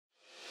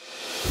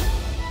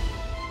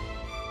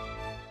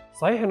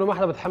صحيح انه ما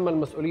حدا بتحمل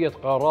مسؤولية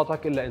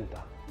قراراتك الا انت،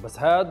 بس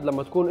هاد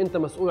لما تكون انت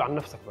مسؤول عن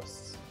نفسك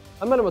بس.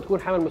 اما لما تكون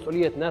حامل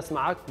مسؤولية ناس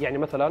معك، يعني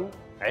مثلا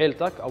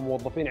عيلتك او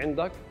موظفين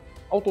عندك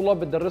او طلاب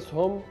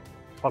بتدرسهم،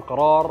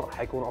 فالقرار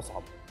حيكون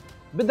اصعب.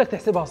 بدك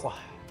تحسبها صح،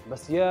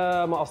 بس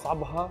يا ما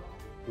اصعبها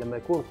لما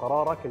يكون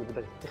قرارك اللي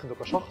بدك تتخذه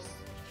كشخص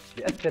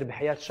بيأثر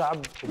بحياة شعب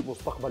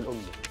وبمستقبل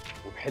أمة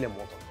وبحلم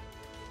وطن.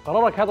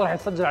 قرارك هذا رح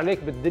يسجل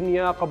عليك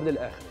بالدنيا قبل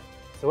الآخرة،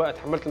 سواء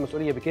تحملت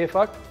المسؤولية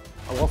بكيفك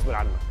أو غصب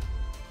عنك.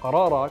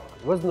 قرارك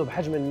وزنه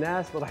بحجم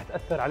الناس اللي رح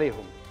تأثر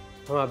عليهم،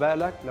 فما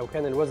بالك لو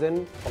كان الوزن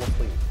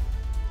فلسطين.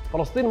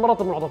 فلسطين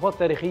مرت بمعضلات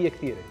تاريخية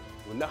كثيرة،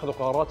 واللي أخذوا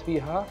قرارات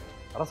فيها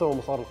رسموا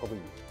مسار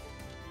القضية.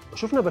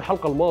 وشفنا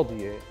بالحلقة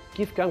الماضية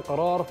كيف كان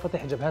قرار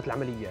فتح جبهات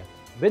العمليات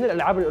بين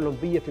الألعاب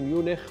الأولمبية في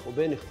ميونخ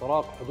وبين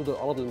اختراق حدود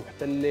الأراضي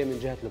المحتلة من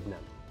جهة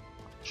لبنان.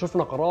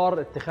 شفنا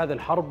قرار اتخاذ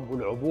الحرب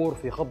والعبور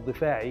في خط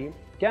دفاعي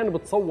كانوا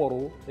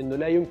بتصوروا انه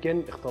لا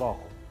يمكن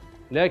اختراقه،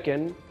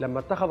 لكن لما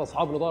اتخذ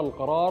اصحاب نضال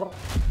القرار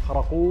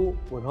خرقوه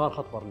وانهار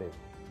خط برلين.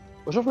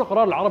 وشفنا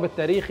قرار العرب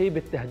التاريخي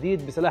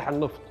بالتهديد بسلاح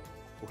النفط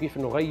وكيف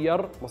انه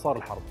غير مسار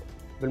الحرب.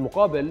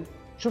 بالمقابل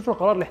شفنا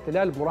قرار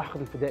الاحتلال بمراهقة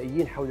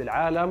الفدائيين حول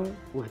العالم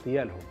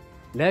واغتيالهم،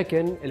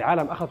 لكن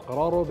العالم اخذ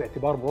قراره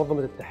باعتبار منظمة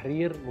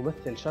التحرير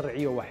ممثل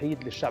شرعي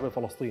ووحيد للشعب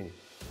الفلسطيني،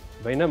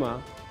 بينما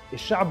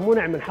الشعب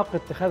منع من حق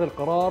اتخاذ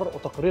القرار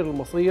وتقرير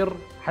المصير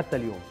حتى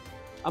اليوم.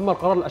 أما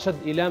القرار الأشد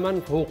إيلاما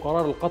فهو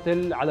قرار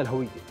القتل على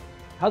الهوية.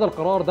 هذا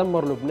القرار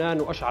دمر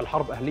لبنان وأشعل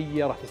حرب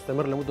أهلية رح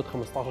تستمر لمدة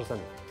 15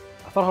 سنة.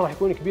 أثرها رح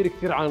يكون كبير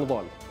كثير على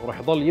نضال، ورح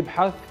يضل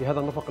يبحث في هذا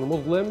النفق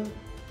المظلم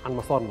عن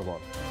مسار نضال.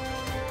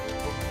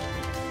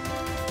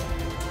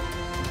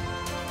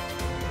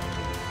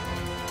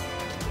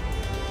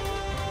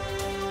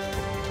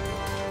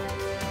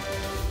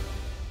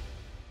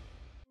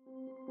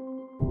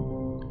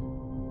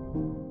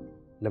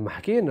 لما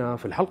حكينا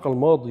في الحلقة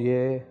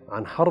الماضية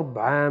عن حرب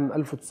عام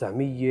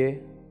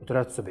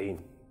 1973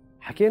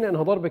 حكينا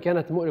أنها ضربة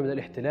كانت مؤلمة من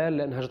الاحتلال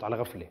لأنها هجت على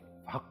غفلة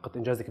فحققت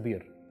إنجاز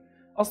كبير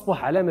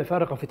أصبح علامة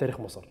فارقة في تاريخ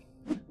مصر.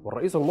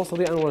 والرئيس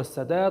المصري أنور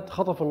السادات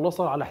خطف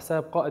النصر على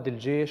حساب قائد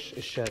الجيش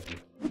الشاذلي،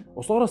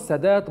 وصار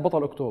السادات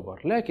بطل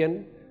أكتوبر.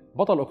 لكن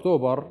بطل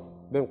أكتوبر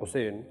بين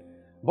قوسين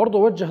برضه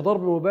وجه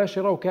ضربة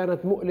مباشرة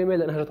وكانت مؤلمة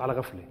لأنها هجت على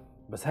غفلة،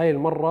 بس هاي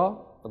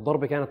المرة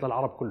الضربة كانت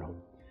للعرب كلهم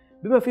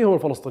بما فيهم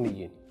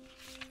الفلسطينيين.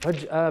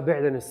 فجأة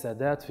بيعلن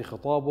السادات في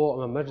خطابه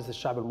أمام مجلس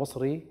الشعب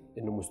المصري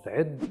إنه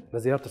مستعد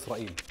لزيارة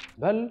إسرائيل،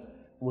 بل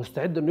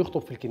مستعد إنه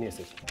يخطب في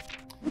الكنيسة.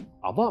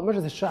 أعضاء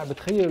مجلس الشعب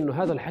تخيلوا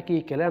إنه هذا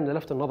الحكي كلام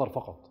للفت النظر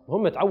فقط،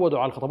 وهم تعودوا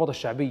على الخطابات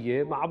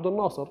الشعبية مع عبد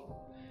الناصر،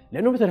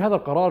 لأنه مثل هذا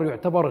القرار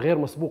يعتبر غير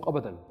مسبوق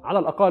أبداً، على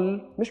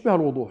الأقل مش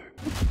بهالوضوح.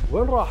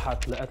 وين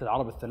راحت لقاءات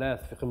العرب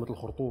الثلاث في قمة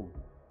الخرطوم؟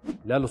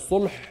 لا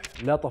للصلح،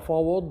 لا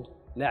تفاوض،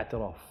 لا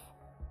اعتراف.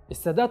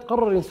 السادات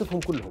قرر ينسفهم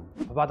كلهم،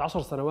 فبعد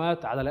 10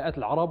 سنوات على لقاءات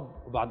العرب،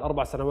 وبعد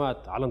 4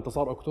 سنوات على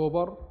انتصار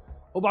أكتوبر،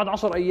 وبعد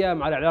 10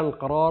 أيام على إعلان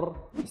القرار،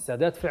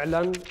 السادات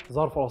فعلاً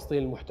زار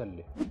فلسطين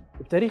المحتلة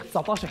بتاريخ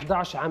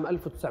 19/11 عام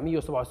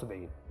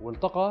 1977،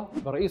 والتقى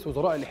برئيس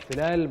وزراء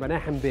الاحتلال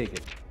مناحم بيغن،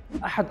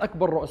 أحد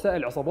أكبر رؤساء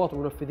العصابات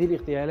ومنفذي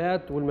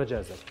الاغتيالات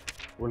والمجازر.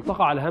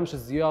 والتقى على هامش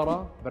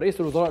الزيارة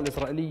برئيس الوزراء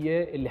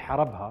الإسرائيلية اللي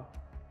حاربها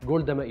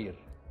جولدا مائير.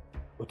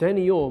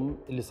 وتاني يوم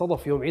اللي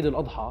صادف يوم عيد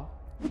الأضحى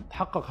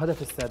تحقق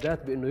هدف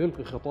السادات بأنه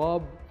يلقي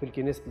خطاب في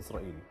الكنيسة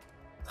الإسرائيلي.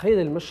 تخيل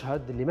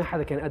المشهد اللي ما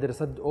حدا كان قادر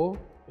يصدقه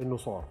إنه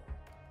صار.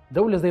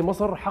 دولة زي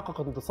مصر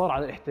حققت انتصار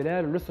على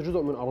الاحتلال ولسه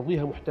جزء من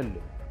أراضيها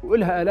محتلة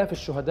وإلها آلاف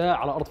الشهداء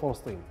على أرض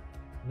فلسطين،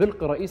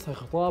 بلقي رئيسها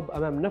خطاب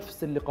أمام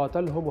نفس اللي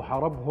قاتلهم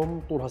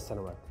وحاربهم طول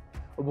هالسنوات،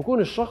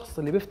 وبكون الشخص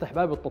اللي بيفتح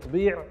باب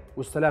التطبيع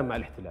والسلام مع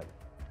الاحتلال.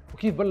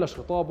 وكيف بلش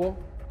خطابه؟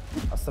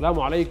 السلام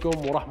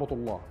عليكم ورحمة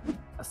الله،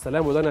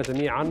 السلام لنا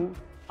جميعا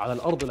على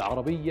الأرض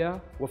العربية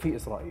وفي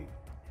إسرائيل.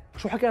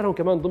 شو حكى لهم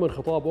كمان ضمن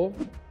خطابه؟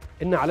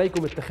 إن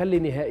عليكم التخلي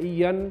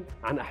نهائياً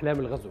عن أحلام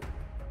الغزو،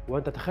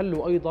 وأن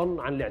تتخلوا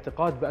أيضاً عن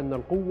الاعتقاد بأن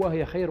القوة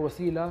هي خير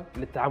وسيلة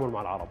للتعامل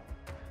مع العرب.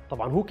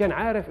 طبعاً هو كان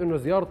عارف إنه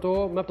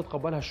زيارته ما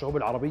بتتقبلها الشعوب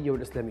العربية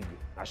والإسلامية،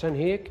 عشان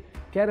هيك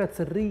كانت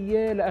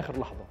سرية لآخر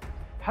لحظة،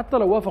 حتى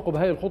لو وافقوا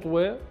بهاي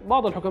الخطوة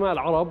بعض الحكماء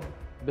العرب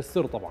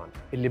بالسر طبعاً،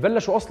 اللي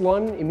بلشوا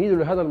أصلاً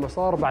يميلوا لهذا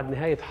المسار بعد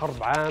نهاية حرب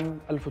عام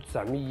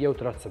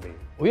 1973.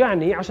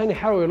 ويعني عشان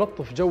يحاولوا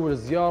يلطف جو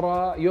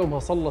الزيارة، يومها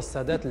صلى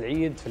السادات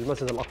العيد في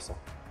المسجد الأقصى،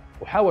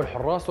 وحاول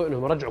حراسه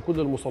انهم يرجعوا كل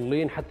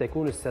المصلين حتى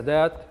يكون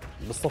السادات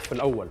بالصف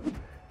الاول.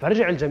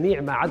 فرجع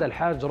الجميع ما عدا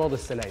الحاج راضي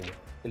السلايمة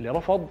اللي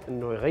رفض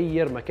انه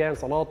يغير مكان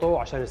صلاته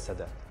عشان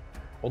السادات،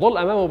 وضل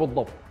امامه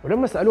بالضبط.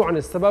 ولما سالوه عن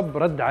السبب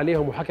رد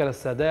عليهم وحكى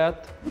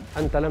للسادات: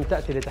 انت لم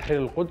تاتي لتحرير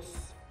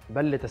القدس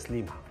بل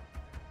لتسليمها.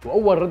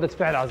 واول رده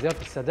فعل على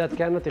زياره السادات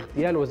كانت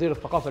اغتيال وزير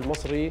الثقافه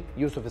المصري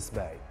يوسف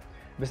السباعي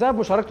بسبب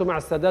مشاركته مع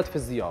السادات في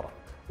الزياره.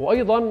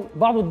 وايضا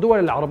بعض الدول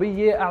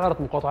العربيه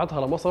اعلنت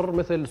مقاطعتها لمصر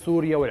مثل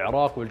سوريا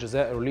والعراق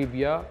والجزائر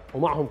وليبيا،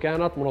 ومعهم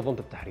كانت منظمه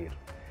التحرير.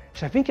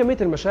 شايفين كميه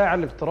المشاعر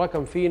اللي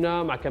بتتراكم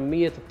فينا مع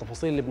كميه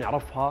التفاصيل اللي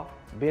بنعرفها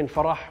بين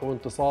فرح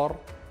وانتصار،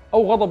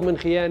 او غضب من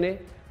خيانه،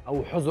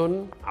 او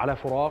حزن على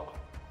فراق،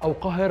 أو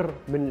قهر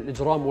من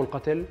الإجرام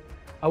والقتل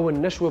أو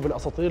النشوة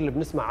بالأساطير اللي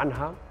بنسمع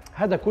عنها،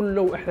 هذا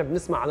كله وإحنا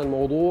بنسمع عن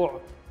الموضوع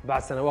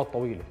بعد سنوات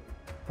طويلة.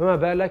 فما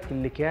بالك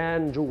اللي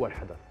كان جوا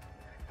الحدث،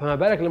 فما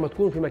بالك لما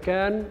تكون في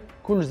مكان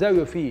كل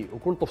زاوية فيه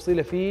وكل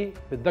تفصيلة فيه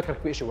بتذكرك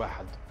بشيء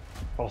واحد: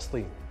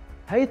 فلسطين.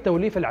 هاي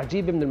التوليفة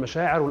العجيبة من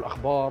المشاعر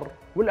والأخبار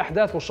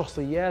والأحداث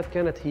والشخصيات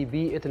كانت هي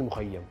بيئة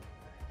المخيم،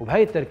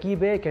 وبهاي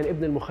التركيبة كان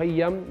ابن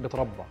المخيم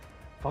بتربى،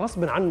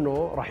 فغصب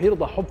عنه رح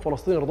يرضى حب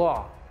فلسطين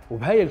رضاعة.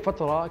 وبهاي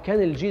الفترة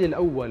كان الجيل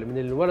الأول من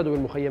اللي انولدوا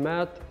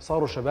بالمخيمات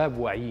صاروا شباب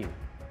واعيين،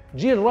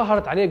 جيل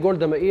راهرت عليه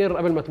جولدا مائير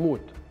قبل ما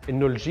تموت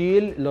إنه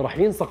الجيل اللي رح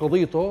ينسى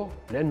قضيته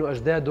لأنه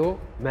أجداده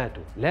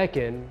ماتوا.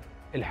 لكن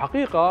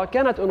الحقيقة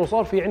كانت إنه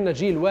صار في عنا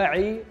جيل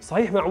واعي،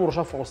 صحيح ما عمره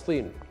شاف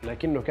فلسطين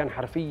لكنه كان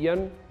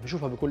حرفياً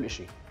بيشوفها بكل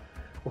إشي،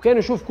 وكان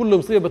يشوف كل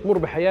مصيبة بتمر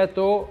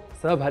بحياته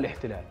سببها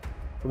الاحتلال.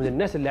 ومن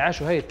الناس اللي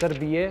عاشوا هاي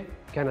التربية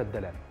كانت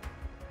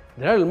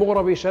دلال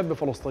المغربي، شاب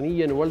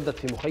فلسطينية ولدت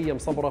في مخيم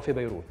صبرا في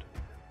بيروت.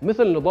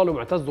 مثل نضال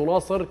ومعتز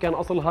وناصر كان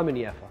أصلها من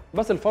يافا،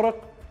 بس الفرق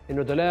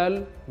إنه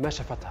دلال ما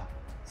شافتها،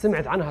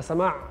 سمعت عنها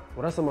سمع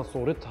ورسمت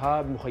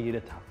صورتها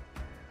بمخيلتها.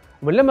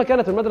 ومن لما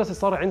كانت المدرسة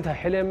صار عندها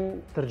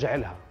حلم ترجع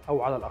لها،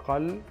 أو على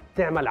الأقل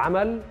تعمل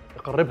عمل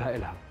يقربها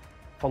إلها،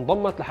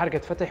 فانضمت لحركة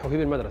فتح وهي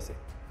بالمدرسة.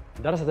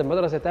 درست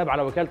بمدرسة تابعة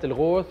لوكالة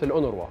الغوث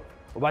الأونروا،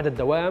 وبعد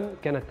الدوام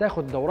كانت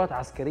تاخذ دورات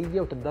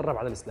عسكرية وتتدرب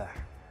على السلاح.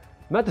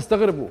 ما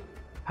تستغربوا،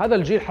 هذا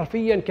الجيل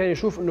حرفياً كان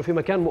يشوف إنه في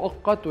مكان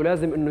مؤقت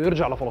ولازم إنه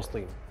يرجع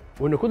لفلسطين،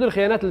 وإنه كل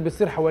الخيانات اللي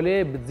بتصير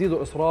حواليه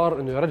بتزيده إصرار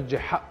إنه يرجع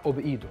حقه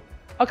بإيده.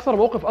 أكثر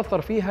موقف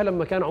أثر فيها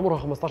لما كان عمرها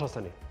 15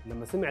 سنة،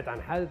 لما سمعت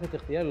عن حادثة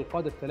اغتيال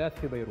القادة الثلاث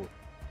في بيروت،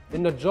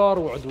 النجار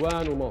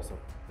وعدوان وناصر،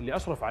 اللي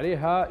أشرف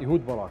عليها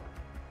يهود براك.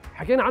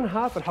 حكينا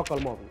عنها في الحلقة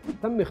الماضية.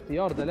 تم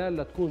اختيار دلال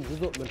لتكون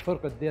جزء من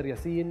فرقة دير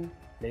ياسين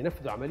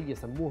لينفذوا عملية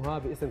سموها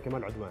باسم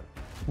كمال عدوان.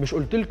 مش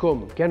قلت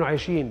لكم كانوا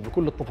عايشين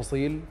بكل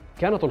التفاصيل؟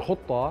 كانت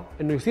الخطة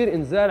إنه يصير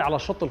إنزال على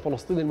الشط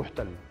الفلسطيني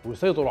المحتل،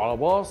 ويسيطروا على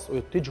باص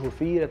ويتجهوا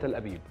فيه لتل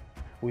أبيب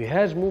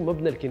ويهاجموا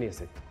مبنى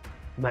الكنيسة.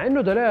 مع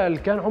إنه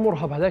دلال كان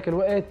عمرها بهذاك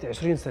الوقت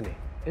 20 سنة،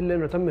 إلا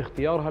إنه تم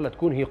اختيارها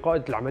لتكون هي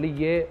قائدة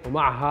العملية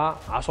ومعها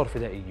 10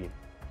 فدائيين.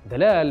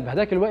 دلال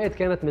بهذاك الوقت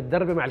كانت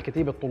متدربة مع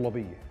الكتيبة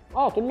الطلابية.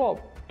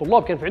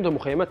 طلاب كان في عندهم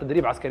مخيمات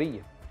تدريب عسكرية.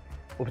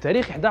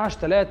 وبتاريخ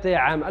 11/3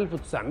 عام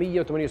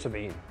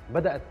 1978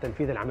 بدأت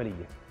تنفيذ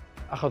العملية.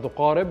 أخذوا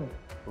قارب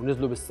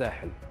ونزلوا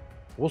بالساحل،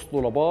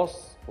 وصلوا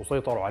لباص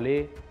وسيطروا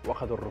عليه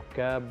وأخذوا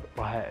الركاب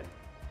رهائن.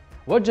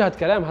 وجهت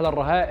كلامها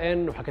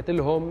للرهائن وحكت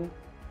لهم: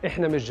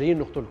 إحنا مش جايين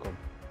نقتلكم،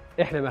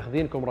 إحنا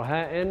ماخذينكم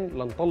رهائن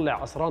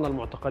لنطلع أسرانا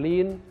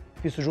المعتقلين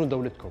في سجون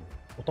دولتكم.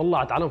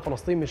 وطلعت علم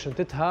فلسطين من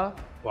شنطتها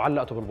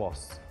وعلقته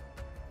بالباص،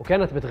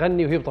 وكانت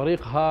بتغني وهي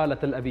بطريقها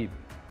لتل أبيب: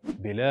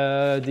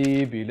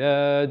 بلادي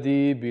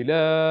بلادي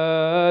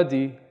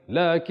بلادي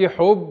لك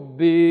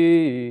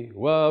حبي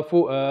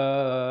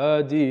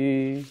وفؤادي.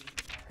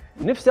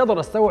 نفسي أقدر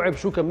أستوعب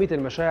شو كمية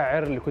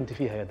المشاعر اللي كنت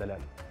فيها يا دلال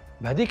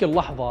بهديك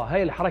اللحظة.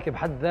 هاي الحركة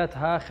بحد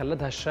ذاتها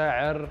خلدها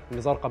الشاعر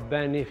نزار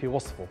قباني في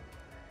وصفه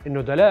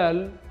إنه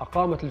دلال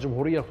أقامت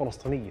الجمهورية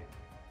الفلسطينية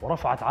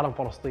ورفعت علم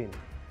فلسطين.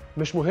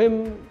 مش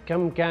مهم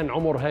كم كان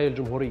عمر هاي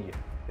الجمهورية،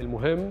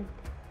 المهم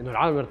إنه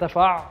العالم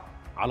ارتفع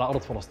على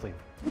أرض فلسطين.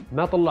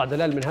 ما طلع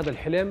دلال من هذا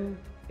الحلم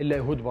إلا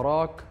يهود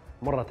براك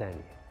مرة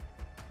تانية.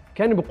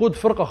 كان بقود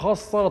فرقة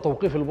خاصة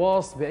لتوقيف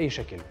الباص بأي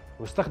شكل،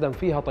 واستخدم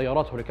فيها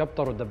طيارات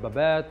هليكوبتر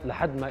ودبابات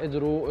لحد ما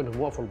قدروا إنهم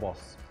يوقفوا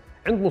الباص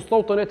عند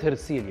مستوطنة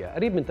هرتسيليا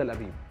قريب من تل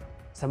أبيب.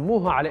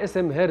 سموها على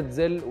اسم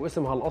هرتزل،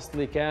 واسمها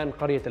الأصلي كان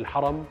قرية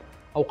الحرم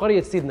أو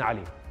قرية سيدنا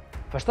علي.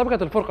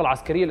 فاشتبكت الفرقة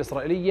العسكرية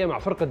الإسرائيلية مع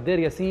فرقة دير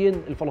ياسين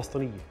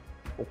الفلسطينية،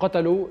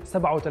 وقتلوا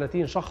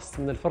 37 شخص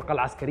من الفرقة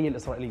العسكرية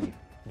الإسرائيلية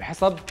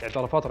بحسب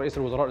اعترافات رئيس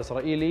الوزراء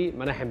الإسرائيلي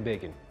مناحم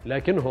بيغن،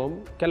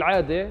 لكنهم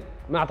كالعادة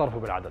ما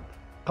اعترفوا بالعدد.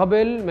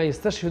 قبل ما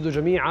يستشهدوا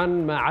جميعاً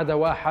ما عدا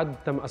واحد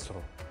تم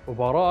أسره،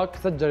 وباراك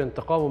سجل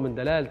انتقامه من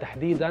دلال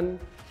تحديداً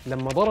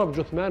لما ضرب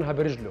جثمانها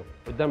برجله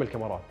قدام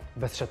الكاميرات.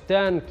 بس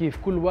شتان كيف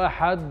كل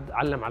واحد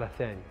علم على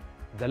الثاني.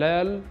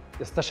 دلال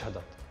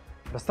استشهدت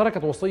بس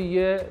تركت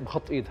وصية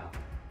بخط إيدها.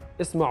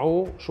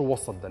 اسمعوا شو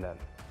وصت دلال: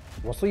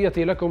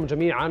 وصيتي لكم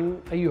جميعاً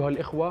أيها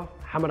الإخوة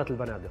حملة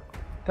البنادق،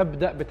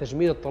 تبدأ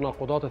بتجميد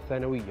التناقضات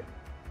الثانوية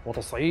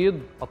وتصعيد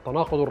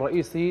التناقض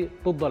الرئيسي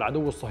ضد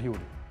العدو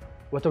الصهيوني،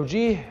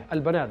 وتوجيه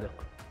البنادق،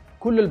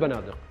 كل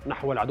البنادق،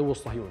 نحو العدو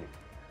الصهيوني،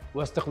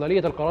 واستقلالية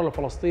القرار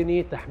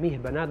الفلسطيني تحميه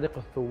بنادق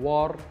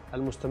الثوار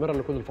المستمرة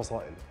لكل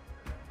الفصائل.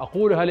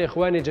 أقولها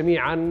لإخواني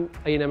جميعاً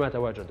أينما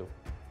تواجدوا: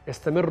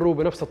 استمروا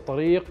بنفس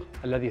الطريق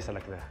الذي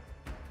سلكناه.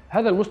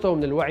 هذا المستوى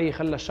من الوعي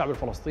خلى الشعب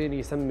الفلسطيني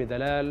يسمي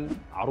دلال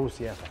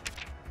عروس يافا،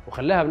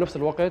 وخلاها بنفس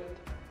الوقت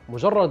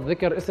مجرد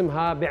ذكر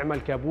اسمها بيعمل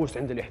كابوس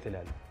عند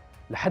الاحتلال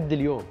لحد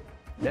اليوم،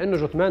 لأنه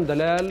جثمان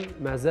دلال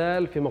ما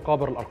زال في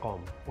مقابر الأرقام،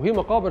 وهي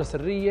مقابر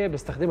سرية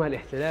بيستخدمها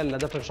الاحتلال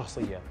لدفن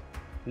شخصيات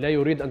لا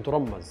يريد أن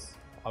ترمز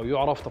أو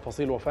يعرف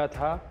تفاصيل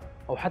وفاتها،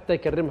 أو حتى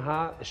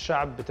يكرمها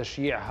الشعب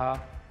بتشييعها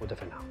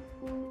ودفنها.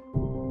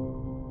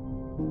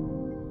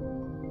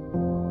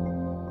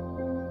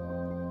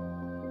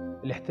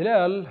 الاحتلال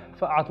الاحتلال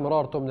فقعت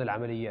مرارته من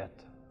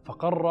العمليات،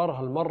 فقرر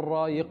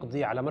هالمرة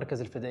يقضي على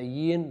مركز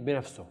الفدائيين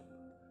بنفسه،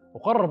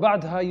 وقرر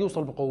بعدها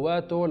يوصل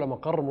بقواته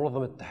لمقر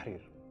منظمة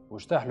التحرير،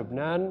 واجتاح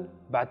لبنان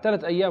بعد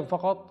 3 أيام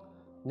فقط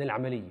من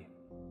العملية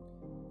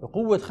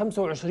بقوة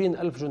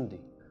 25,000 جندي،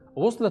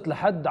 ووصلت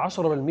لحد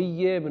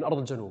 10% من أرض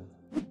الجنوب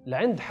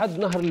لعند حد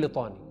نهر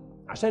الليطاني.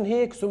 عشان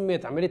هيك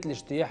سميت عملية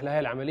الاجتياح لهي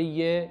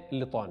العملية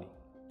الليطاني.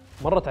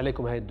 مرت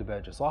عليكم هاي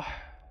الدباجة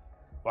صح؟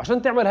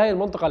 وعشان تعمل هاي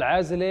المنطقة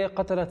العازلة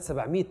قتلت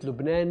 700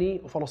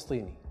 لبناني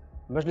وفلسطيني.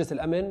 مجلس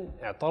الأمن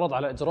اعترض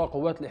على إجراء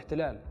قوات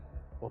الاحتلال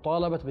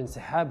وطالبت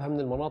بانسحابها من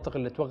المناطق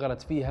اللي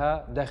توغلت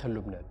فيها داخل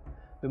لبنان،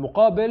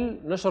 بمقابل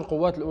نشر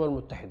قوات الأمم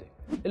المتحدة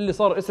اللي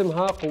صار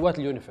اسمها قوات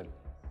اليونيفيل.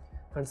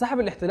 فانسحب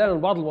الاحتلال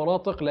من بعض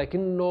المناطق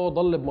لكنه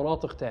ضل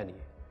بمناطق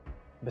تانية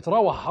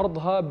بتراوح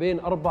عرضها بين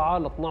 4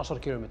 ل 12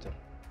 كيلومتر،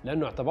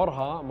 لأنه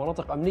اعتبرها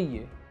مناطق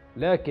أمنية،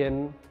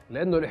 لكن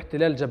لأنه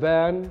الاحتلال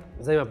جبان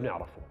زي ما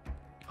بنعرفه،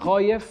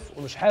 خايف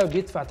ومش حابب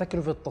يدفع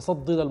تكلفة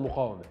التصدي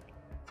للمقاومة،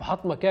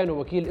 فحط مكانه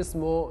وكيل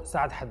اسمه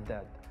سعد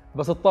حداد.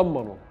 بس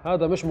اطمنوا،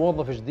 هذا مش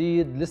موظف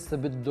جديد لسه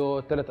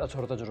بده 3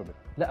 أشهر تجربة،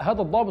 لا،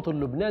 هذا الضابط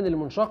اللبناني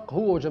المنشق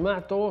هو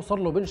وجماعته صار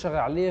له بنشغل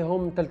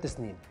عليهم 3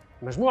 سنين.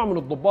 مجموعة من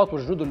الضباط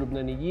والجنود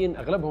اللبنانيين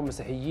أغلبهم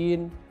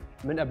مسيحيين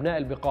من أبناء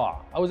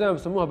البقاع، أو زي ما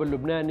بسموها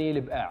باللبناني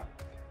البقاع،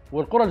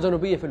 والقرى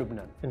الجنوبية في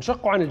لبنان.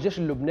 انشقوا عن الجيش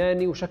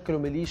اللبناني وشكلوا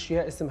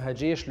ميليشيا اسمها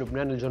جيش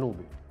لبنان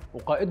الجنوبي،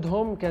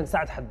 وقائدهم كان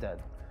سعد حداد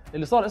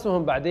اللي صار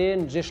اسمهم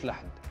بعدين جيش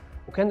لحد،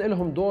 وكان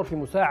لهم دور في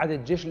مساعدة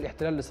جيش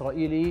الاحتلال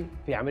الإسرائيلي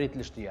في عملية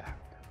الاجتياح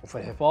وفي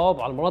الحفاظ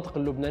على المناطق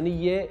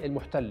اللبنانية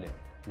المحتلة،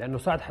 لأنه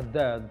سعد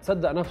حداد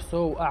صدق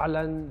نفسه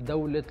وأعلن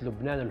دولة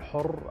لبنان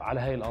الحر على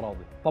هاي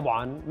الأراضي.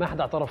 طبعاً ما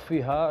حدا اعترف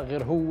فيها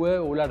غير هو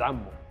وولاد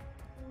عمه.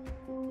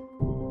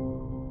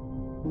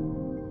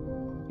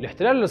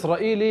 الاحتلال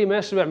الإسرائيلي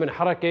ما شبع من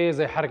حركة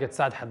زي حركة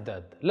سعد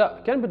حداد،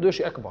 لا، كان بده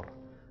شيء أكبر،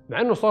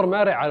 مع أنه صار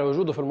مارع على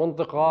وجوده في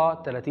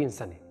المنطقة 30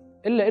 سنة،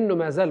 إلا أنه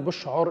ما زال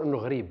بشعر أنه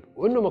غريب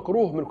وأنه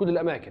مكروه من كل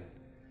الأماكن،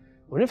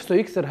 ونفسه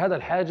يكسر هذا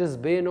الحاجز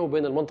بينه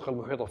وبين المنطقة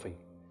المحيطة فيه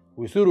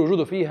ويصير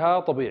وجوده فيها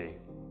طبيعي.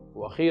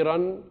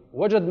 وأخيراً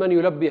وجد من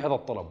يلبي هذا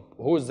الطلب،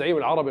 وهو الزعيم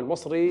العربي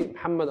المصري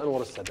محمد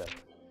أنور السادات،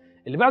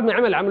 اللي بعد ما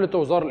عمل عملته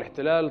وزار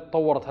الاحتلال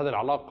طورت هذه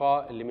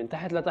العلاقة اللي من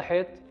تحت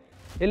لتحت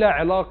إلى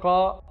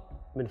علاقة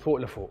من فوق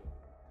لفوق،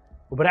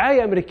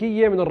 وبرعاية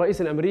أمريكية من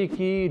الرئيس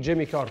الأمريكي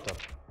جيمي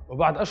كارتر.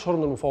 وبعد أشهر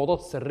من المفاوضات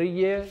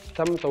السرية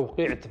تم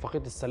توقيع اتفاقية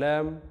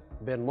السلام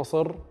بين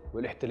مصر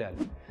والاحتلال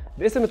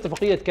باسم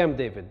اتفاقية كامب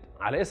ديفد،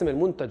 على اسم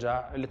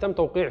المنتجع اللي تم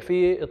توقيع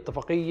فيه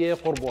اتفاقية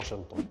قرب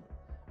واشنطن.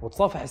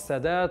 وتصافح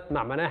السادات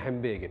مع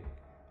مناحم بيغن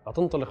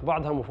لتنطلق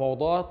بعدها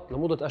مفاوضات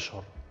لمدة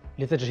أشهر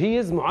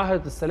لتجهيز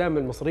معاهدة السلام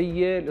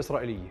المصرية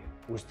الإسرائيلية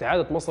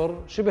واستعادة مصر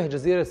شبه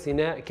جزيرة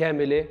سيناء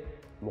كاملة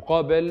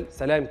مقابل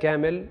سلام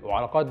كامل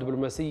وعلاقات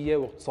دبلوماسية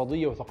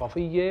واقتصادية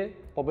وثقافية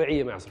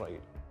طبيعية مع إسرائيل.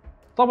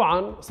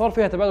 طبعاً صار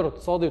فيها تبادل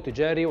اقتصادي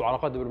وتجاري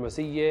وعلاقات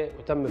دبلوماسية،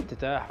 وتم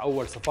افتتاح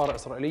أول سفارة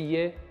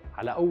إسرائيلية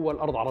على أول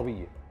أرض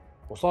عربية،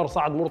 وصار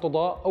سعد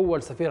مرتضى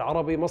أول سفير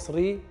عربي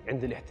مصري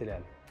عند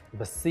الاحتلال.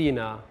 بس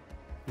سينا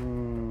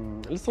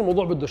لسه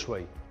الموضوع بده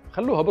شوي،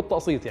 خلوها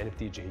بالتقسيط يعني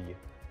بتيجي هي.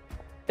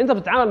 انت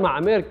بتتعامل مع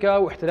امريكا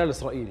واحتلال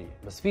اسرائيلي،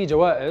 بس في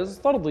جوائز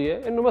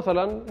طرديه، انه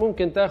مثلا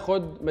ممكن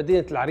تاخذ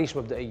مدينه العريش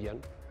مبدئيا،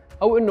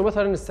 او انه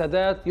مثلا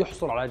السادات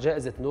يحصل على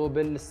جائزه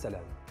نوبل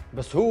للسلام.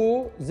 بس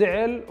هو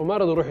زعل وما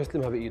رضى يروح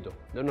يسلمها بايده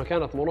لانه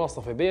كانت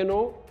مناصفه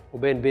بينه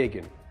وبين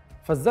بيغن،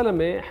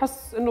 فالزلمه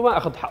حس انه ما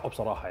اخذ حقه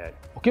بصراحه يعني.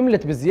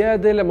 وكملت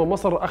بزياده لما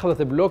مصر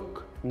اخذت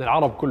بلوك من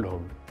العرب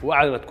كلهم،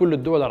 واعلنت كل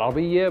الدول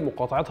العربيه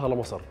مقاطعتها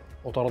لمصر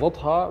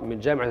وطردتها من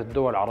جامعه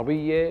الدول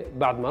العربيه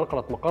بعد ما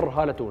نقلت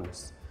مقرها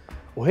لتونس.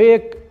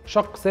 وهيك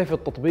شق سيف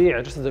التطبيع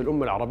جسد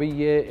الأمة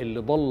العربية اللي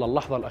ضل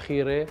اللحظة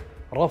الأخيرة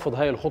رافض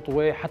هاي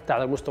الخطوة حتى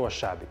على المستوى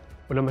الشعبي.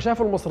 ولما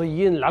شافوا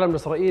المصريين العلم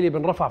الإسرائيلي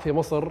بنرفع في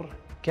مصر،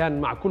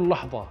 كان مع كل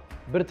لحظة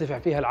بيرتفع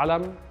فيها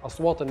العلم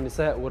أصوات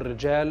النساء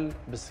والرجال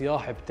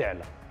بصياح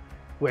بتعلى،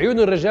 وعيون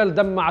الرجال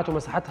دمعت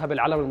ومسحتها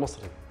بالعلم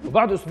المصري.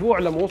 وبعد أسبوع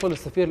لما وصل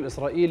السفير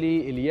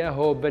الإسرائيلي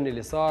إلياهو بن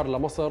اليسار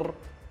لمصر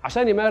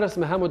عشان يمارس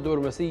مهامه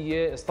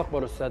الدبلوماسية،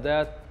 استقبلوا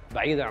السادات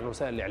بعيدا عن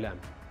وسائل الإعلام.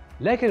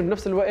 لكن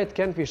بنفس الوقت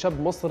كان في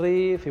شاب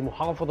مصري في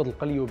محافظة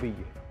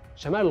القليوبية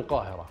شمال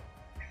القاهرة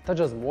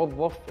احتجز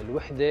موظف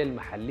الوحدة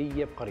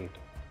المحلية بقريته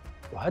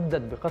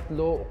وهدد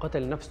بقتله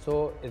وقتل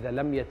نفسه إذا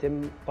لم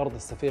يتم طرد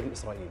السفير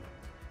الإسرائيلي،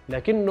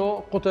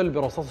 لكنه قتل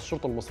برصاص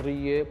الشرطة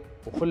المصرية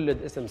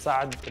وخلد اسم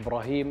سعد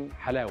إبراهيم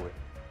حلاوة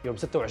يوم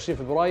 26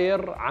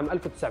 فبراير عام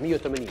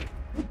 1980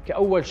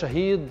 كأول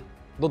شهيد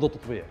ضد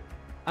التطبيع.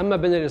 أما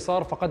بن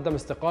اليسار فقدم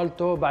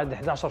استقالته بعد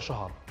 11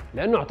 شهر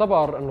لأنه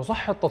اعتبر أنه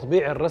صح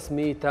التطبيع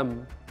الرسمي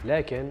تم،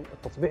 لكن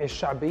التطبيع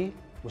الشعبي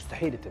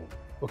مستحيل يتم.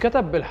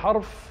 وكتب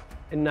بالحرف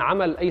أن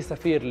عمل أي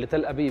سفير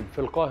لتل أبيب في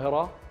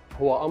القاهرة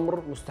هو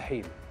أمر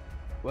مستحيل،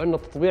 وأن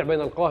التطبيع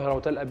بين القاهرة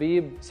وتل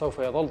أبيب سوف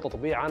يظل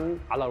تطبيعاً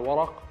على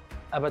الورق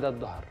أبد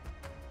الدهر.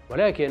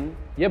 ولكن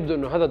يبدو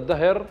أنه هذا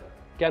الدهر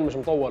كان مش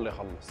مطول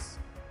ليخلص.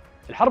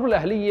 الحرب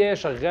الأهلية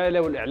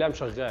شغالة والإعلام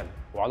شغال،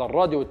 وعلى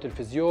الراديو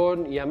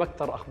والتلفزيون يا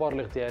مكتر أخبار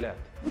الاغتيالات.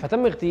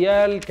 فتم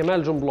اغتيال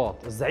كمال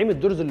جنبلاط الزعيم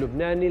الدرز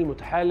اللبناني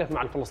المتحالف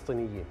مع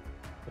الفلسطينيين،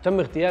 وتم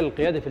اغتيال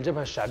القيادة في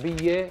الجبهة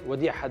الشعبية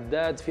وديع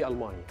حداد في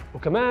ألمانيا،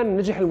 وكمان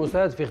نجح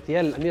الموساد في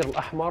اغتيال الأمير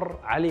الأحمر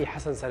علي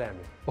حسن سلامة،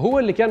 وهو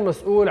اللي كان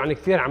مسؤول عن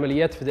كثير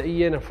عمليات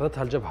فدائية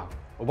نفذتها الجبهة.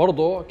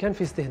 وبرضه كان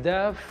في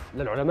استهداف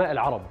للعلماء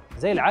العرب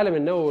زي العالم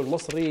النووي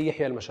المصري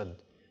يحيى المشد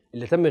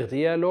اللي تم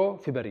اغتياله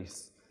في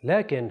باريس.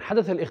 لكن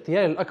حدث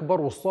الاغتيال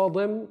الأكبر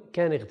والصادم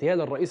كان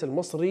اغتيال الرئيس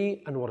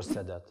المصري أنور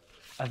السادات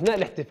أثناء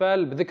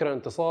الاحتفال بذكرى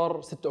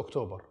انتصار 6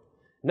 أكتوبر.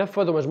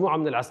 نفذوا مجموعة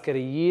من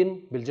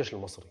العسكريين بالجيش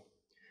المصري.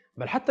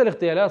 بل حتى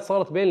الاغتيالات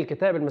صارت بين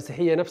الكتائب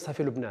المسيحية نفسها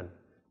في لبنان،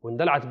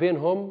 واندلعت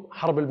بينهم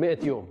حرب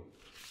ال100 يوم،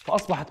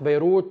 فأصبحت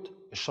بيروت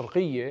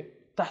الشرقية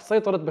تحت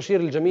سيطرة بشير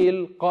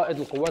الجميل قائد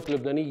القوات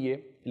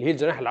اللبنانية اللي هي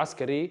الجناح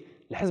العسكري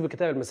لحزب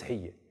الكتائب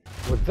المسيحية.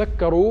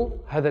 وتذكروا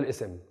هذا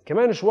الاسم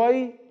كمان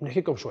شوي بنحكي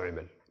لكم شو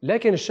عمل.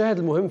 لكن الشاهد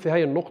المهم في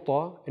هاي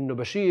النقطة إنه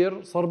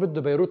بشير صار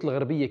بده بيروت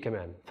الغربية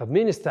كمان،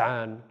 فبمين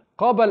استعان؟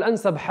 قابل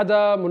أنسب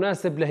حدا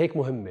مناسب لهيك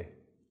مهمة،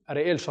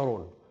 أريئيل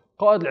شارون،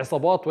 قائد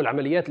العصابات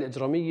والعمليات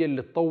الإجرامية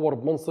اللي تطور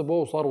بمنصبه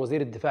وصار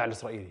وزير الدفاع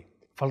الإسرائيلي.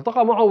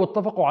 فالتقى معه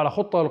واتفقوا على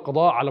خطة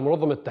للقضاء على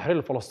منظمة التحرير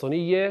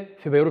الفلسطينية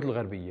في بيروت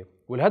الغربية،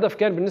 والهدف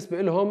كان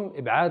بالنسبة لهم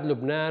إبعاد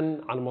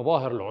لبنان عن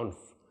مظاهر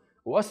العنف،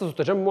 وأسسوا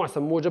تجمع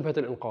سموه جبهة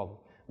الإنقاذ،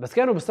 بس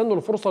كانوا بيستنوا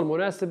الفرصة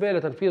المناسبة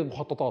لتنفيذ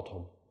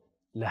مخططاتهم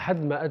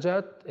لحد ما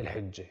أجت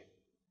الحجة.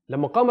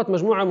 لما قامت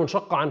مجموعة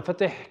منشقة عن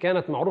فتح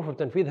كانت معروفة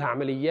بتنفيذها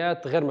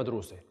عمليات غير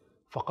مدروسة،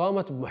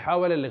 فقامت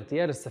بمحاولة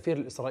لاغتيال السفير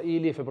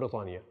الإسرائيلي في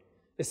بريطانيا.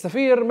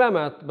 السفير ما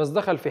مات، بس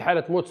دخل في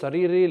حالة موت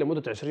سريري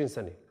لمدة 20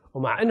 سنة.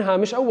 ومع إنها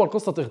مش أول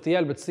قصة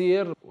اغتيال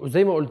بتصير،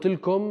 وزي ما قلت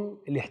لكم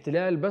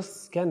الاحتلال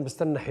بس كان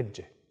بيستنى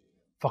حجة،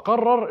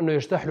 فقرر إنه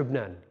يجتاح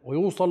لبنان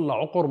ويوصل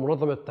لعقر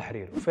منظمة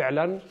التحرير.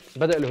 وفعلا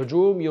بدأ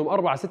الهجوم يوم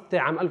 4/6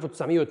 عام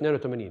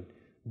 1982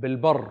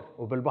 بالبر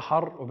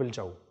وبالبحر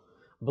وبالجو،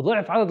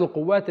 بضعف عدد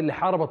القوات اللي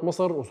حاربت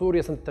مصر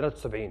وسوريا سنة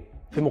 73.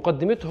 في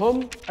مقدمتهم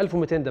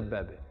 1200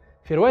 دبابة.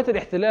 في رواية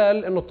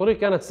الاحتلال إنه الطريق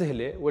كانت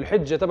سهلة،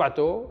 والحجة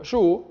تبعته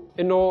شو؟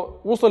 إنه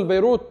وصل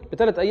بيروت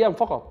ب3 أيام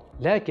فقط.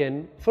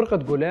 لكن فرقة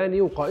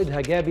جولاني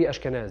وقائدها جابي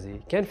أشكنازي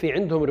كان في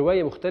عندهم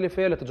رواية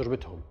مختلفة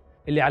لتجربتهم،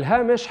 اللي على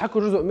الهامش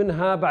حكوا جزء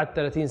منها بعد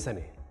 30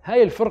 سنة.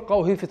 هاي الفرقة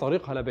وهي في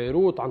طريقها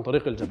لبيروت عن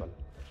طريق الجبل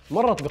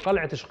مرت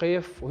بقلعة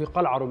شقيف، وهي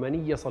قلعة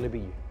رومانية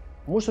صليبية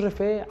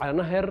مشرفة على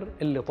نهر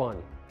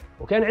الليطاني،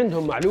 وكان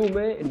عندهم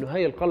معلومة إنه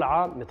هاي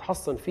القلعة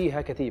متحصن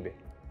فيها كتيبة،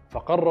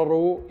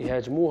 فقرروا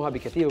يهاجموها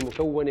بكتيبة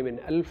مكونة من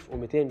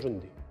 1200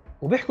 جندي.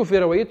 وبيحكوا في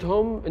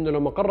روايتهم إنه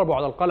لما قربوا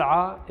على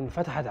القلعة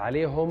انفتحت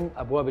عليهم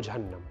أبواب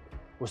جهنم،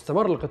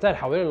 واستمر القتال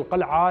حوالين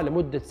القلعة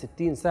لمدة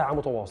 60 ساعة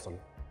متواصلة.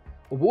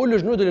 وبقول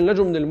الجنود اللي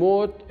نجوا من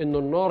الموت إنه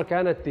النار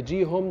كانت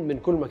تجيهم من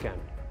كل مكان،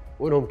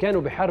 وإنهم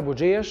كانوا بيحاربوا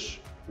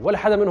جيش ولا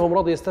حدا منهم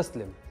راضي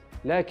يستسلم.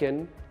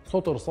 لكن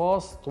صوت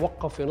رصاص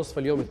توقف في نصف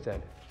اليوم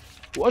الثالث،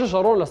 واجى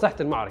شارون لساحة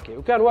المعركة،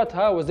 وكان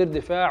وقتها وزير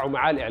دفاع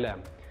ومعاه الإعلام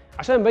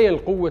عشان يبين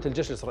قوة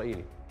الجيش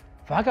الإسرائيلي.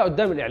 فحكى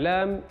قدام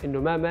الإعلام إنه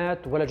ما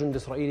مات ولا جندي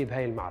إسرائيلي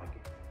بهاي المعركة.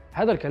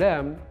 هذا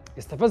الكلام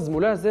استفز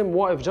ملازم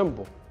واقف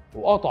جنبه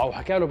وقاطعه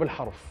وحكى له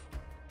بالحرف: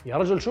 يا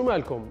رجل شو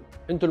مالكم؟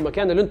 انتوا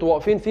المكان اللي انتوا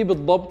واقفين فيه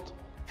بالضبط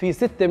في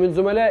 6 من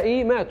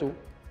زملائي ماتوا.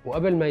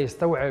 وقبل ما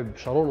يستوعب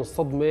شارون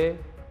الصدمة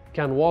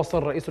كان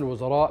واصل رئيس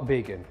الوزراء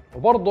بيغن،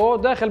 وبرضه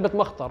داخل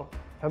بتمخطر،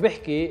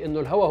 فبيحكي إنه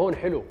الهوا هون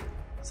حلو،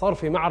 صار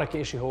في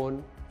معركة إشي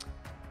هون.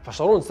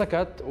 فشارون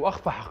سكت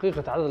وأخفى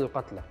حقيقة عدد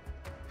القتلى.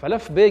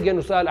 فلف بيغن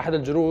وسأل أحد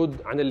الجنود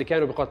عن اللي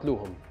كانوا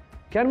بيقاتلوهم: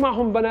 كان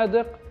معهم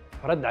بنادق؟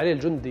 فرد عليه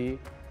الجندي: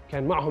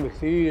 كان معهم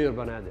كثير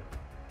بنادق.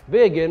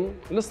 بيغن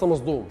لسه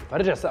مصدوم،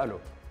 فرجع سأله: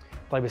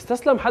 طيب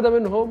استسلم حدا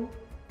منهم؟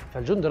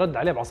 فالجندي رد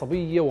عليه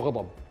بعصبية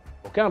وغضب،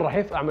 وكان راح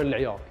يفقع من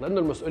العياط لأنه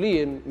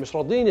المسؤولين مش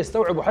راضيين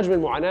يستوعبوا حجم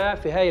المعاناة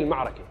في هاي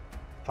المعركة.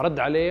 فرد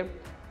عليه: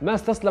 ما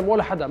استسلم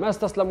ولا حدا، ما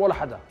استسلم ولا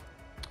حدا.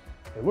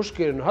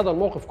 المشكلة إنه هذا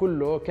الموقف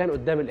كله كان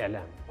قدام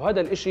الإعلام،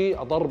 وهذا الإشي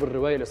أضر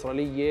بالرواية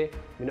الإسرائيلية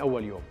من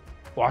أول يوم،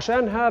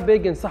 وعشانها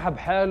بيغن سحب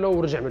حاله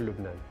ورجع من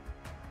لبنان.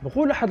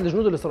 بقول أحد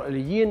الجنود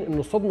الإسرائيليين إنه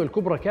الصدمة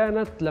الكبرى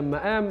كانت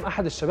لما قام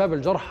أحد الشباب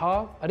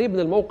الجرحى قريب من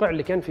الموقع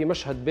اللي كان فيه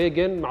مشهد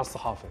بيغن مع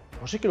الصحافة،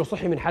 وشكله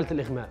صحي من حالة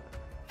الإغماء،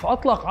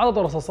 فأطلق عدد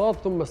رصاصات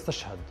ثم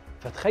استشهد.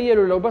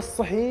 فتخيلوا لو بس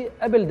صحي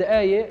قبل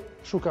دقايق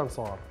شو كان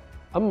صار.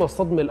 أما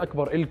الصدمة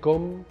الأكبر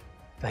إلكم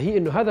فهي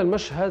إنه هذا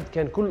المشهد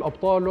كان كل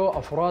أبطاله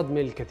أفراد من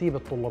الكتيبة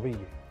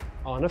الطلابية،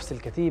 نفس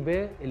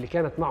الكتيبة اللي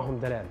كانت معهم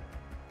دلال.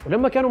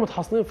 ولما كانوا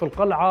متحصنين في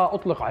القلعة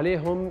أطلق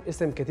عليهم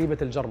اسم كتيبة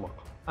الجرمق.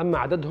 أما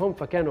عددهم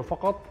فكانوا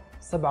فقط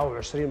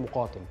 27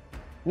 مقاتل،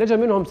 نجا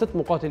منهم 6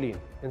 مقاتلين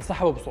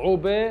انسحبوا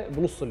بصعوبة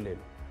بنص الليل.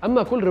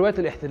 أما كل رواية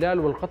الاحتلال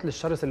والقتل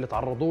الشرس اللي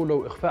تعرضوا له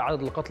وإخفاء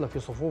عدد القتلى في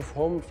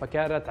صفوفهم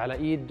فكانت على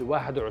إيد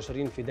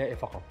 21 فدائي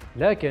فقط.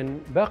 لكن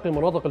باقي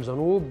مناطق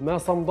الجنوب ما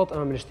صمدت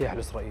أمام الاجتياح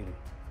الإسرائيلي،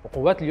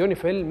 وقوات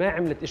اليونيفيل ما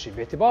عملت إشي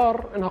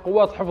باعتبار إنها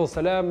قوات حفظ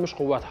سلام مش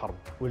قوات حرب.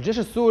 والجيش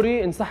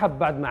السوري انسحب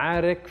بعد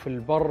معارك في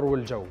البر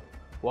والجو،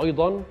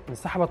 وأيضاً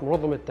انسحبت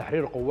منظمة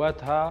التحرير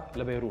قواتها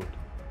لبيروت.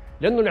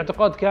 لأنه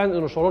الاعتقاد كان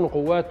إنه شارون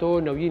وقواته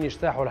ناويين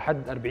يجتاحوا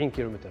لحد 40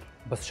 كيلومتر.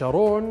 بس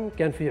شارون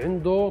كان في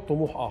عنده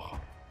طموح آخر،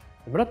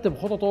 مرتب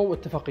خططه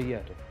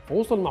واتفاقياته،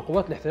 فوصل مع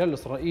قوات الاحتلال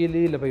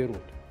الإسرائيلي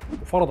لبيروت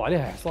وفرض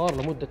عليها حصار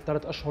لمدة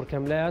 3 أشهر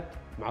كاملات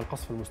مع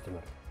القصف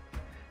المستمر.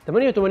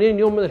 88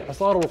 يوم من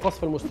الحصار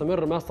والقصف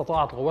المستمر ما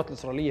استطاعت القوات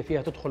الإسرائيلية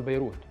فيها تدخل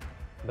بيروت.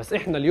 بس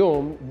إحنا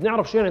اليوم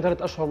بنعرف شو يعني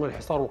 3 أشهر من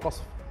الحصار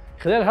والقصف.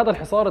 خلال هذا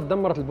الحصار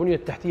تدمرت البنية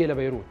التحتية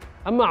لبيروت.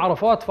 أما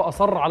عرفات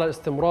فأصر على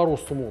الاستمرار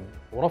والصمود،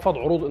 ورفض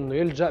عروض إنه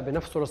يلجأ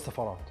بنفسه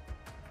للسفارات،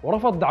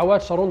 ورفض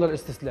دعوات شارون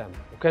للاستسلام،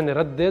 وكان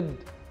يردد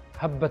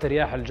هبت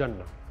رياح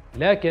الجنة.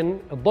 لكن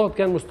الضغط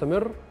كان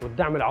مستمر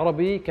والدعم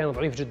العربي كان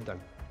ضعيف جدا،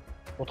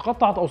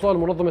 وتقطعت أوصال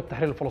منظمة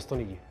التحرير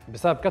الفلسطينية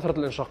بسبب كثرة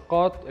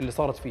الانشقاقات اللي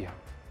صارت فيها،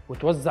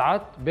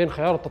 وتوزعت بين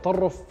خيار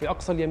التطرف في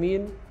أقصى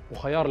اليمين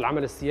وخيار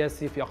العمل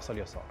السياسي في أقصى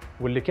اليسار،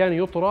 واللي كان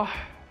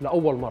يطرح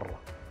لأول مرة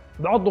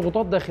بعد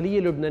ضغوطات داخلية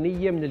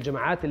لبنانية من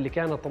الجماعات اللي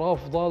كانت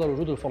رافضة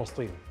للوجود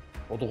الفلسطيني،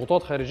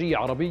 وضغوطات خارجية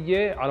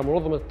عربية على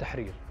منظمة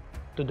التحرير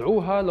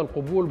تدعوها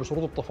للقبول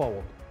بشروط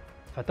التفاوض.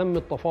 فتم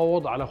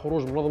التفاوض على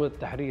خروج منظمة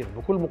التحرير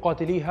بكل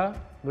مقاتليها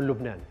من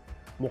لبنان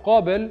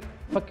مقابل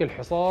فك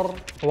الحصار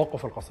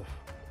وتوقف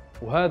القصف،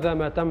 وهذا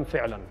ما تم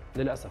فعلا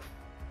للأسف.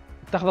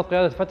 اتخذت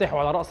قيادة فتح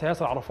وعلى رأس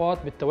ياسر عرفات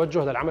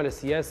بالتوجه للعمل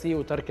السياسي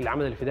وترك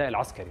العمل الفدائي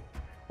العسكري.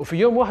 وفي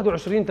يوم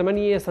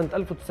 21/8 سنة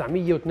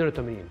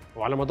 1982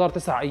 وعلى مدار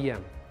 9 أيام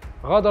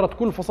غادرت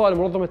كل فصائل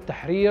منظمة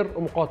التحرير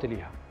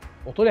ومقاتليها،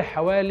 وطلع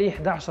حوالي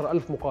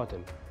 11,000 مقاتل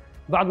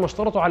بعد ما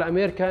اشترطوا على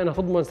أمريكا أنها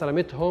تضمن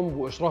سلامتهم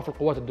وإشراف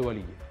القوات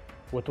الدولية،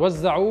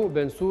 وتوزعوا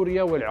بين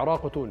سوريا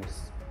والعراق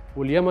وتونس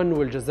واليمن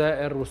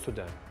والجزائر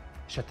والسودان.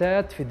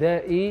 شتات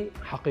فدائي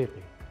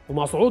حقيقي.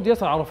 ومع صعود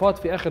ياسر عرفات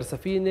في آخر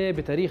سفينة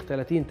بتاريخ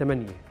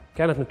 30/8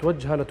 كانت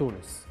متوجهة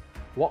لتونس،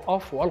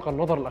 وقف وألقى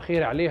النظر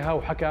الأخير عليها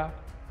وحكى: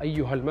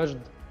 أيها المجد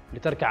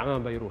لتركع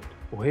أمام بيروت.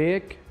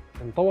 وهيك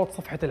انطوت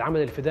صفحة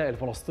العمل الفدائي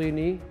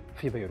الفلسطيني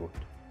في بيروت.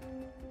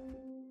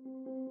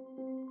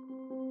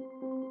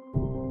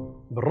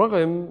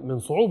 بالرغم من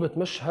صعوبة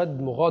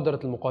مشهد مغادرة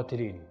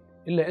المقاتلين،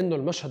 إلا أنه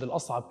المشهد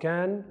الأصعب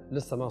كان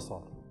لسه ما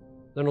صار،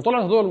 لأنه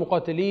طلعت هذول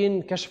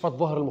المقاتلين كشفت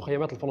ظهر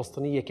المخيمات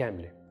الفلسطينية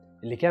كاملة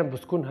اللي كان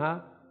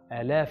بسكنها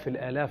آلاف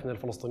الآلاف من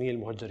الفلسطينيين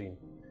المهجرين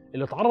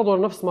اللي تعرضوا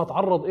لنفس ما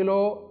تعرض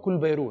له كل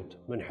بيروت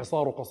من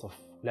حصار وقصف،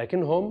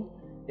 لكنهم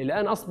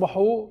الآن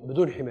أصبحوا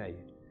بدون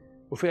حماية.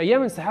 وفي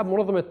أيام انسحاب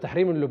منظمة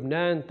التحرير من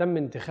لبنان تم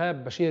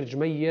انتخاب بشير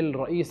جميل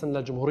رئيساً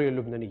للجمهورية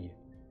اللبنانية.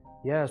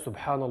 يا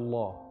سبحان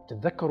الله،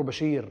 تتذكروا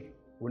بشير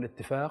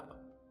والاتفاق؟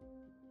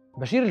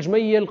 بشير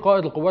الجميل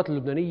قائد القوات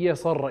اللبنانية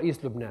صار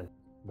رئيس لبنان،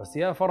 بس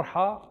يا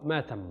فرحة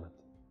ما تمت.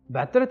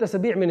 بعد 3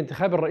 أسابيع من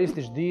انتخاب الرئيس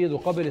الجديد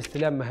وقبل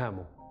استلام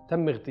مهامه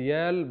تم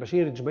اغتيال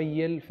بشير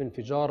الجميل في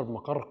انفجار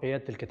بمقر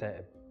قيادة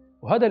الكتائب،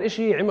 وهذا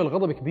الاشي عمل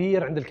غضب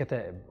كبير عند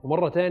الكتائب،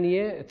 ومرة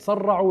تانية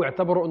تسرعوا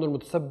واعتبروا انه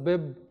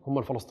المتسبب هم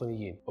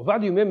الفلسطينيين.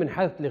 وبعد يومين من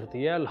حادث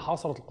الاغتيال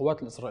حاصرت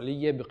القوات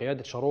الإسرائيلية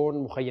بقيادة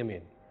شارون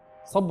مخيمين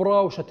صبرا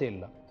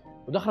وشاتيلا،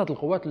 ودخلت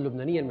القوات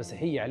اللبنانية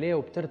المسيحية عليه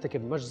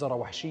وبترتكب مجزرة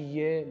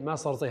وحشية ما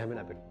صار زيها من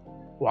قبل.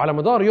 وعلى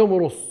مدار يوم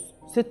ونص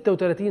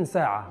 36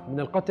 ساعة من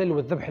القتل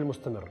والذبح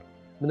المستمر،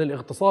 من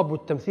الاغتصاب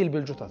والتمثيل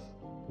بالجثث،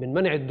 من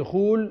منع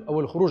الدخول أو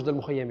الخروج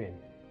للمخيمين،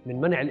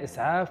 من منع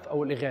الإسعاف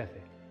أو الإغاثة،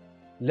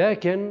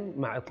 لكن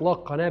مع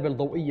إطلاق قنابل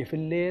ضوئية في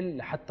الليل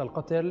لحتى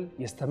القتل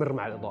يستمر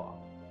مع الإضاءة.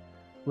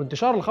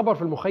 وانتشار الخبر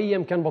في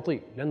المخيم كان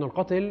بطيء لأنه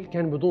القتل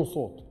كان بدون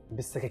صوت،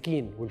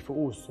 بالسكاكين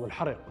والفؤوس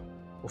والحرق،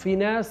 وفي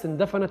ناس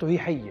اندفنت وهي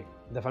حية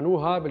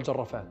دفنوها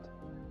بالجرافات،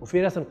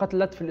 وفي ناس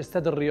انقتلت في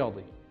الاستاد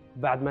الرياضي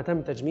بعد ما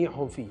تم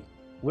تجميعهم فيه،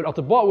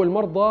 والأطباء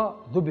والمرضى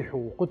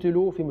ذبحوا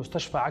وقتلوا في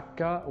مستشفى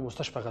عكا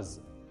ومستشفى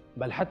غزة،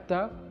 بل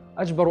حتى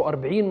أجبروا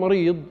 40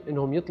 مريض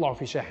إنهم يطلعوا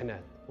في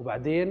شاحنات،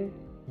 وبعدين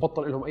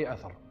بطل لهم أي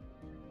أثر.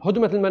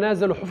 هدمت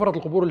المنازل وحفرت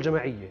القبور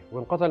الجماعية،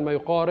 وانقتل ما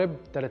يقارب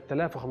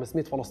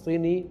 3500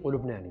 فلسطيني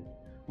ولبناني،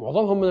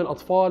 معظمهم من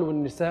الأطفال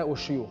والنساء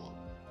والشيوخ،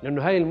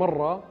 لأنه هاي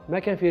المرة ما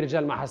كان في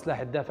رجال معها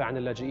سلاح تدافع عن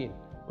اللاجئين.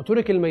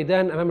 وترك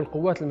الميدان أمام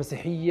القوات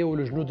المسيحية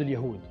والجنود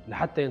اليهود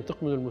لحتى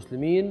ينتقموا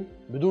للمسلمين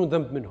بدون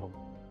ذنب منهم،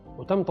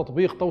 وتم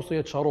تطبيق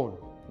توصية شارون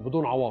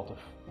بدون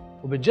عواطف.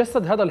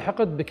 وبتجسد هذا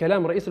الحقد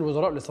بكلام رئيس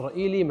الوزراء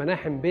الإسرائيلي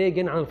مناحم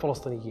بيغن عن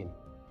الفلسطينيين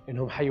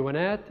إنهم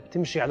حيوانات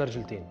بتمشي على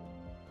رجلتين.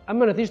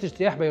 أما نتيجة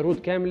اجتياح بيروت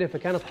كاملة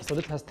فكانت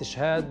حصلتها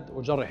استشهاد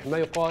وجرح ما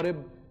يقارب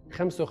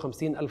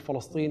 55,000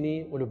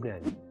 فلسطيني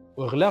ولبناني،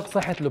 وإغلاق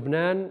ساحة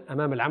لبنان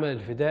أمام العمل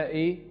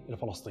الفدائي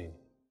الفلسطيني.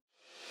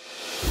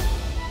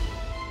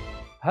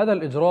 هذا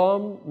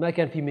الإجرام ما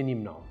كان في مين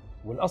يمنعه،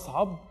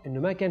 والأصعب إنه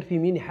ما كان في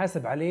مين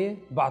يحاسب عليه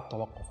بعد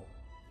توقفه.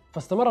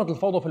 فاستمرت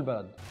الفوضى في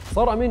البلد.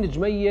 صار أمين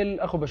جميل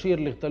أخو بشير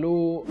اللي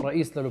اغتالوه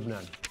رئيس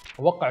للبنان،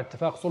 ووقع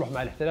اتفاق صلح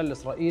مع الاحتلال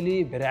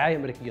الإسرائيلي برعاية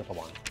أمريكية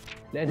طبعاً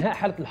لإنهاء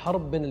حالة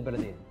الحرب بين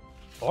البلدين،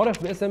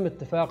 عرف باسم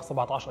اتفاق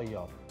 17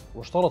 أيار،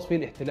 واشترط فيه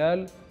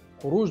الاحتلال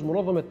خروج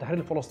منظمة التحرير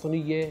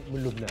الفلسطينية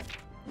من لبنان،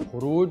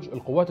 وخروج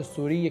القوات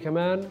السورية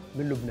كمان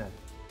من لبنان،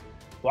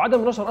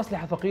 وعدم نشر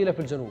أسلحة ثقيلة في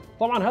الجنوب.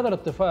 طبعا هذا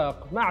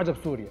الاتفاق ما عجب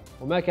سوريا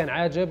وما كان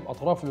عاجب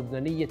أطراف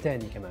لبنانية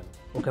تاني كمان.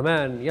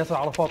 وكمان ياسر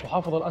عرفات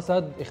وحافظ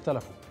الأسد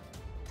اختلفوا،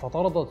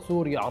 فطردت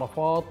سوريا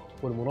عرفات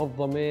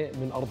والمنظمة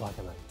من أرضها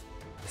كمان.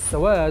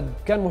 السواد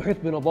كان محيط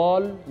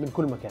بنضال من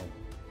كل مكان،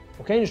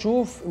 وكان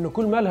يشوف إنه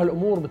كل ما لها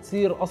الأمور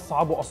بتصير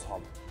أصعب وأصعب.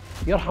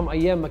 يرحم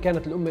أيام ما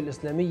كانت الأمة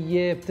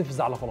الإسلامية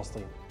بتفزع على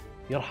فلسطين،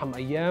 يرحم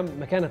أيام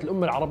ما كانت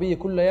الأمة العربية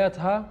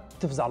كلياتها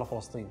بتفزع على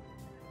فلسطين،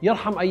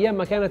 يرحم أيام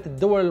ما كانت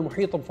الدول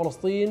المحيطة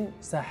بفلسطين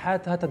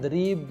ساحاتها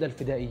تدريب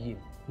للفدائيين.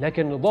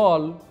 لكن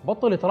نضال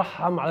بطل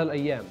يترحم على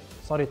الأيام،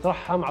 صار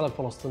يترحم على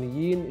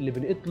الفلسطينيين اللي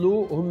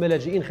بنقتلوا وهم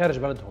لاجئين خارج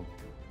بلدهم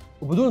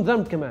وبدون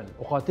ذنب كمان،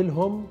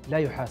 وقاتلهم لا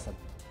يحاسب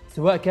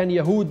سواء كان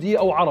يهودي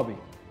أو عربي.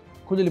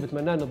 كل اللي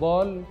بتمناه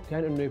نضال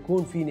كان إنه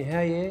يكون في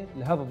نهاية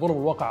لهذا الظلم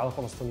الواقع على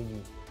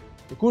الفلسطينيين،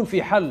 يكون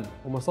في حل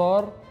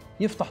ومسار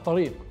يفتح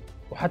طريق،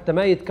 وحتى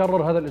ما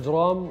يتكرر هذا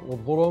الإجرام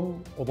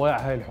والظلم وضياع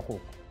هاي الحقوق.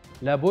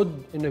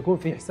 لابد إنه يكون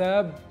في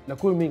حساب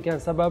لكل من كان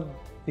سبب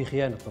في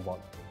خيانة نضال.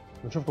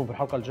 بنشوفكم في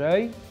الحلقة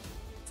الجاي.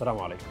 السلام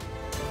عليكم.